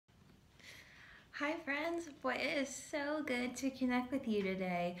Hi friends, boy, it is so good to connect with you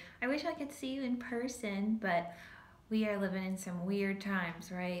today. I wish I could see you in person, but we are living in some weird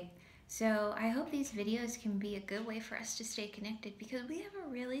times, right? So I hope these videos can be a good way for us to stay connected because we have a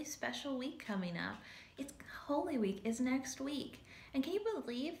really special week coming up. It's Holy Week is next week. And can you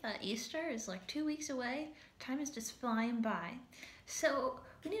believe that Easter is like 2 weeks away? Time is just flying by. So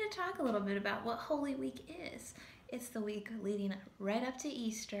we need to talk a little bit about what Holy Week is. It's the week leading right up to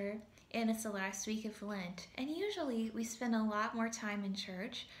Easter, and it's the last week of Lent. And usually we spend a lot more time in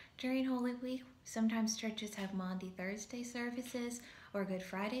church during Holy Week. Sometimes churches have Maundy Thursday services or Good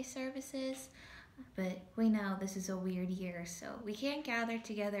Friday services, but we know this is a weird year, so we can't gather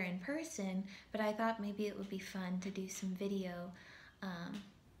together in person, but I thought maybe it would be fun to do some video um,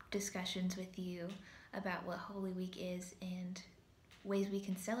 discussions with you about what Holy Week is and ways we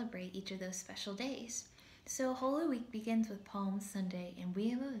can celebrate each of those special days. So Holy Week begins with Palm Sunday, and we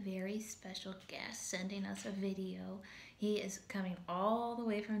have a very special guest sending us a video. He is coming all the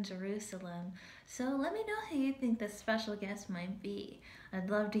way from Jerusalem. So let me know who you think this special guest might be.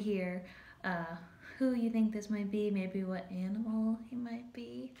 I'd love to hear who you think this might be, maybe what animal he might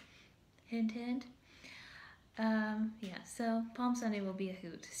be. Hint, hint. Yeah, so Palm Sunday will be a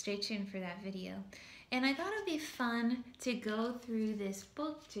hoot. Stay tuned for that video. And I thought it'd be fun to go through this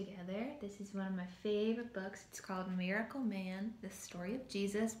book together. This is one of my favorite books. It's called Miracle Man, The Story of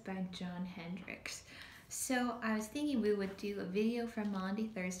Jesus by John Hendricks. So I was thinking we would do a video from Maundy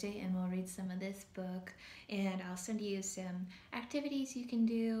Thursday and we'll read some of this book, and I'll send you some activities you can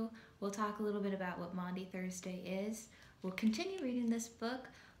do. We'll talk a little bit about what Maundy Thursday is. We'll continue reading this book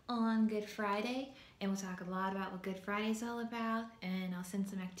on Good Friday, and we'll talk a lot about what Good Friday is all about, and I'll send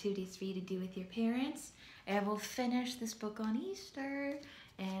some activities for you to do with your parents, and we'll finish this book on Easter,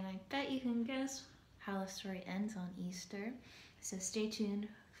 and I bet you can guess how the story ends on Easter. So stay tuned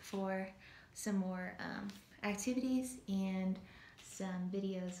for some more activities and some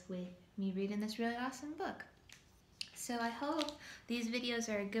videos with me reading this really awesome book. So I hope these videos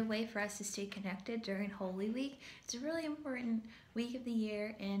are a good way for us to stay connected during Holy Week. It's a really important week of the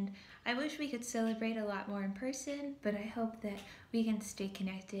year, and I wish we could celebrate a lot more in person, but I hope that we can stay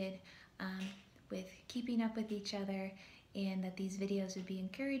connected with keeping up with each other, and that these videos would be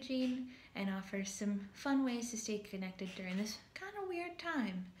encouraging and offer some fun ways to stay connected during this kind of weird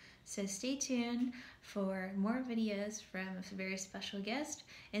time. So stay tuned for more videos from a very special guest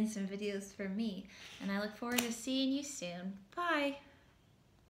and some videos from me. And I look forward to seeing you soon. Bye!